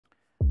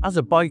As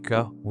a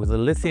biker with a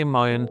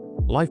lithium-ion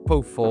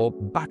LiFePO 4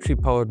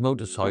 battery-powered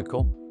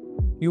motorcycle,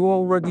 you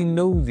already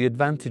know the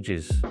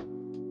advantages.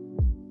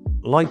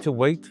 Lighter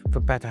weight for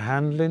better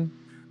handling,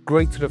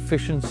 greater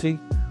efficiency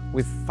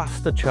with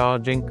faster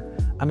charging,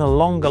 and a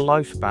longer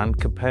lifespan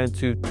compared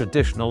to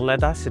traditional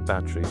lead-acid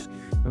batteries.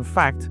 In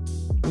fact,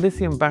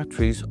 lithium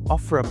batteries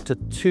offer up to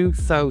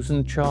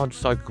 2,000 charge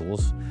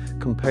cycles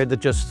compared to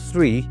just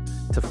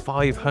 300 to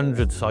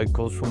 500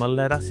 cycles from a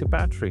lead-acid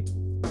battery.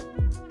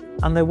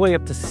 And they weigh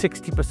up to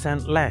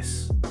 60%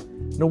 less.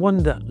 No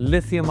wonder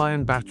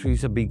lithium-ion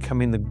batteries are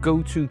becoming the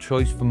go-to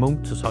choice for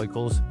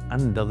motorcycles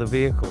and other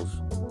vehicles.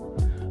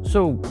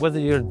 So whether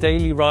you're a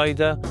daily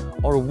rider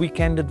or a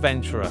weekend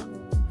adventurer,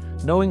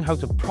 knowing how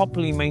to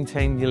properly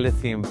maintain your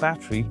lithium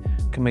battery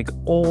can make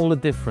all the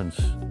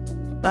difference.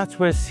 That's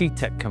where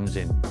CTEC comes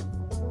in.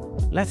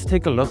 Let's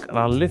take a look at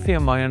our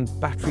lithium-ion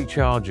battery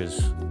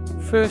chargers.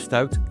 First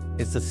out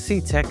is the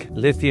CTEC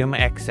Lithium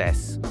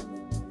XS.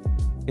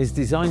 It's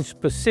designed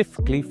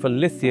specifically for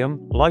lithium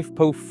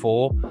LiFePO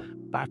 4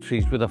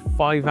 batteries with a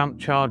 5 amp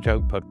charge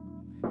output.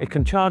 It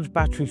can charge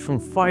batteries from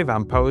 5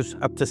 amp hours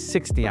up to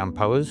 60 amp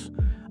hours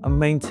and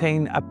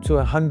maintain up to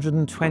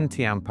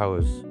 120 amp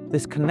hours.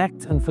 This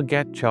connect and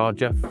forget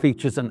charger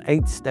features an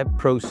 8-step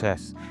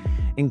process,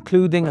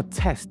 including a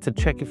test to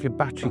check if your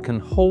battery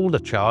can hold a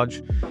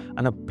charge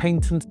and a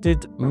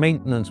patented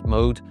maintenance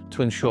mode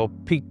to ensure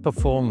peak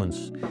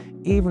performance,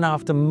 even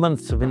after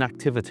months of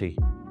inactivity.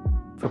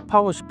 For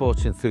power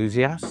sports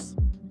enthusiasts,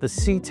 the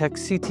CTEC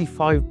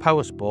CT5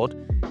 Power Sport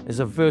is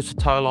a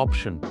versatile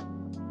option.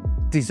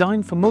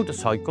 Designed for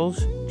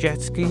motorcycles,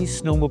 jet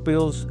skis,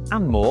 snowmobiles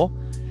and more,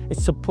 it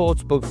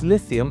supports both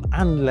lithium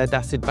and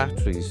lead-acid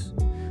batteries.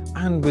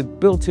 And with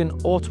built-in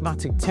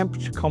automatic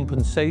temperature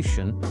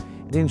compensation,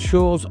 it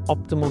ensures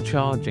optimal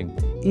charging,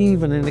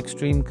 even in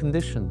extreme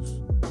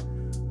conditions.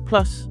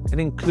 Plus, it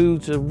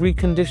includes a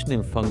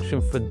reconditioning function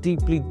for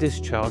deeply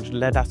discharged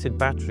lead-acid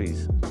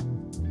batteries.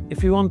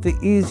 If you want the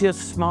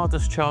easiest,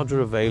 smartest charger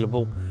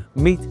available,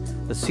 meet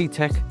the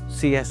CTEC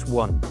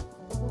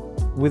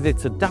CS1. With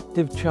its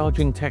adaptive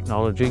charging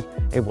technology,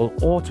 it will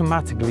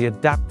automatically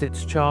adapt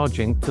its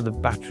charging to the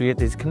battery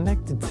it is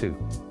connected to,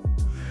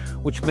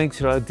 which makes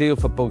it ideal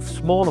for both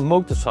smaller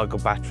motorcycle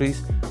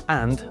batteries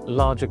and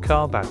larger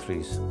car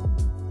batteries.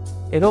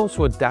 It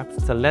also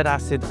adapts to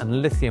lead-acid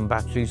and lithium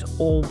batteries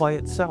all by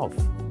itself.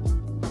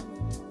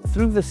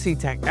 Through the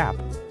CTEC app,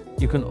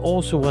 you can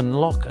also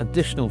unlock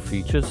additional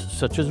features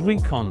such as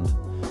Recond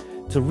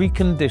to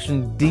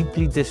recondition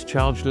deeply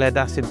discharged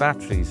lead-acid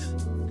batteries,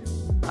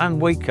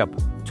 and Wake Up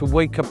to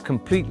wake up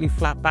completely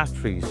flat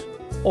batteries,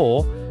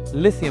 or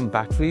lithium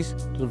batteries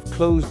that have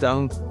closed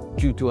down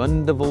due to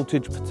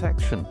undervoltage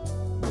protection.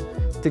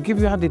 To give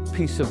you added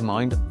peace of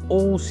mind,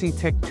 all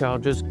CTEC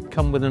chargers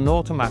come with an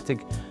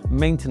automatic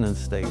maintenance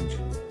stage,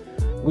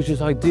 which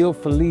is ideal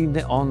for leaving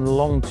it on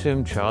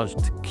long-term charge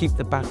to keep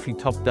the battery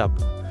topped up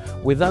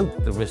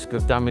without the risk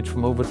of damage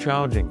from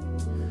overcharging.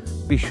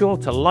 Be sure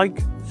to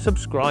like,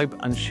 subscribe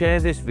and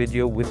share this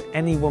video with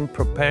anyone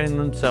preparing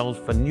themselves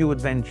for new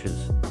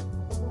adventures.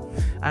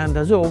 And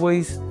as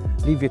always,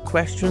 leave your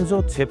questions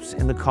or tips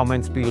in the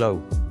comments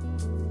below.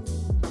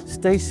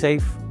 Stay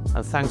safe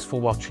and thanks for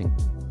watching.